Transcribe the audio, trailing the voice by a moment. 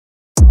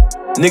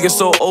Niggas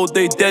so old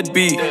they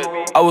deadbeat.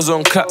 I was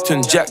on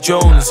Clapton, Jack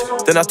Jones.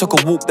 Then I took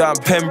a walk down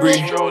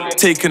Pembury,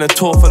 taking a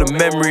tour for the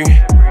memory.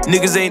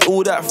 Niggas ain't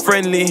all that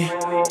friendly.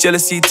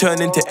 Jealousy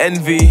turn into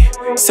envy.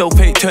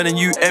 Self-hate turning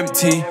you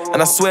empty.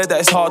 And I swear that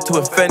it's hard to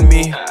offend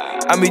me.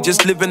 And me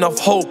just living off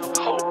hope,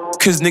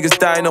 cause niggas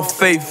dying off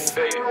faith.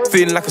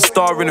 Feeling like a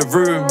star in a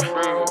room.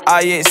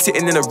 I ain't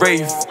sitting in a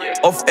wraith.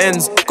 Off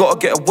ends, gotta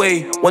get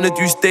away. Wanna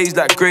do stage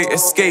like Great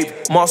Escape.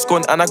 Mask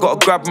on and I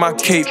gotta grab my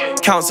cape.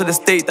 Counsel the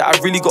state that I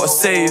really gotta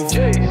save.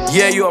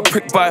 Yeah, you're a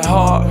prick by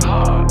heart,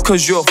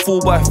 cause you're a fool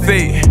by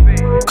fate.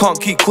 Can't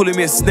keep calling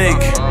me a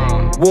snake.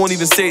 Won't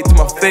even say it to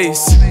my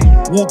face.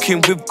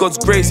 Walking with God's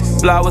grace.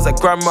 Flowers at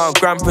grandma and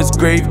grandpa's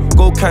grave.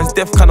 Gold cans,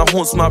 death kinda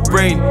haunts my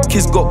brain.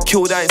 Kids got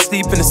killed, I ain't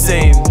sleeping the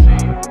same.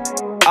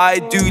 I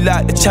do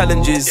like the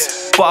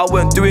challenges, but I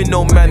weren't doing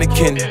no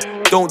mannequin.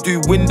 Don't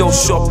do window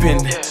shopping,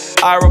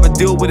 I rather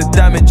deal with the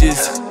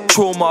damages.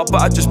 Trauma,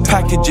 but I just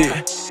package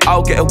it.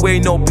 I'll get away,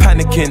 no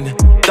panicking.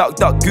 Duck,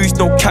 duck, goose,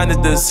 no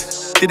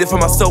Canadas. Did it for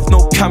myself,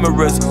 no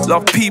cameras.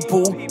 Love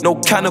people, no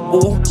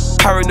cannibal.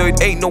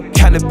 Paranoid, ain't no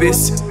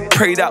cannabis.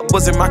 Pray that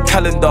wasn't my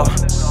calendar.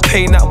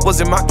 Pain that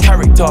wasn't my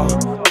character.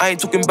 I ain't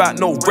talking about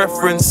no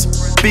reference.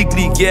 Big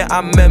league, yeah,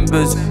 I'm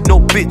members. No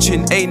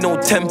bitching, ain't no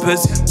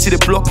tempers. See, the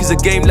block is a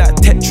game like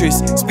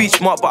Tetris.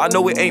 Speech mark, but I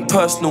know it ain't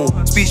personal.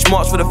 Speech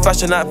marks for the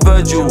fashion like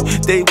Virgil.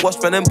 They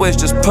watch, man, them boys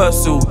just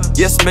pursue.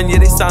 Yes, man, yeah,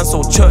 they sound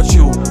so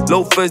Churchill.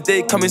 Loafers,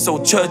 they coming so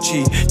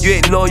churchy. You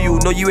ain't loyal,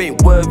 no, you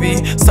ain't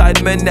worthy.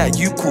 Side men that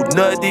you called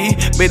nerdy.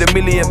 Made £1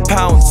 million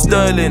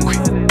sterling.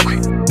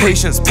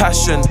 Patience,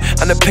 passion,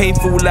 and the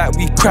painful like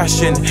we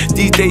crashing.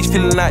 These days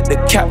feeling like the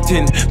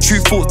captain.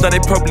 True thoughts, now they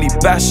probably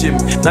bash him.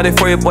 Now they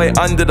throw your boy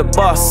under the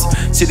bus.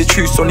 See, the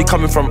truth's only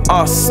coming from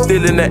us.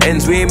 Still in the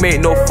ends, we ain't make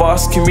no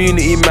fuss.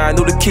 Community, man,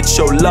 all the kids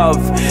show love.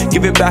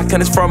 Giving back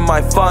and it's from my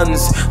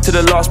funds. To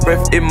the last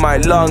breath in my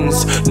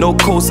lungs. No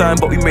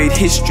cosign, but we made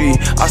history.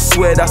 I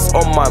swear that's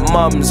on my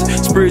mums.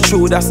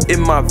 Spiritual, that's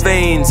in my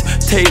veins.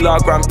 Taylor,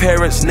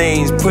 grandparents'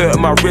 names. Put it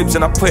in my ribs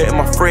and I put it in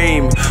my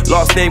frame.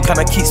 Last name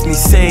kinda keeps me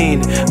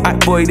sane.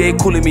 Act boy, they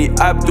calling me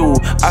Abdul.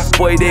 Act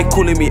boy, they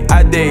calling me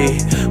Ade.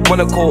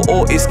 Monaco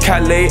or is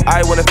Calais.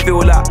 I wanna feel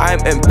like I'm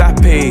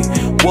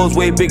Mbappe. World's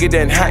way bigger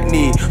than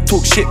Hackney.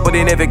 Talk shit but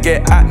they never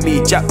get at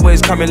me. Jack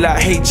boys coming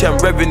like HM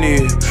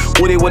revenue.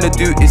 All they wanna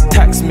do is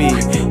tax me.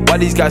 Why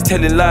these guys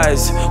telling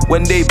lies?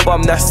 When they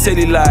bum, that's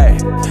silly lie.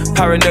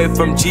 Paranoid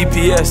from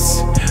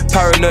GPS.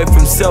 Paranoid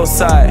from cell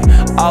site.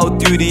 I'll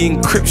do the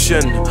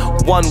encryption.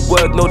 One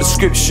word, no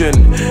description.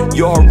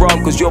 You're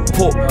wrong cause you're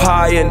pork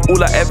pie and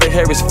all I ever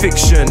hear is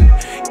fiction.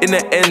 In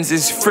the ends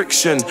is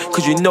friction,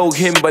 cause you know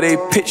him but they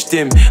pitched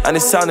him. And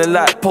it sounded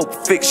like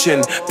Pulp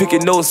Fiction.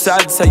 Picking no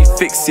sides, how you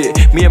fix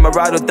it. Me and my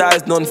ride or die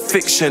is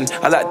non-fiction.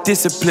 I like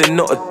discipline,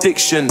 not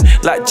addiction.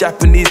 Like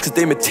Japanese cause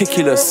they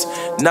meticulous.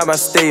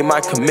 Namaste,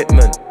 my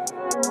commitment.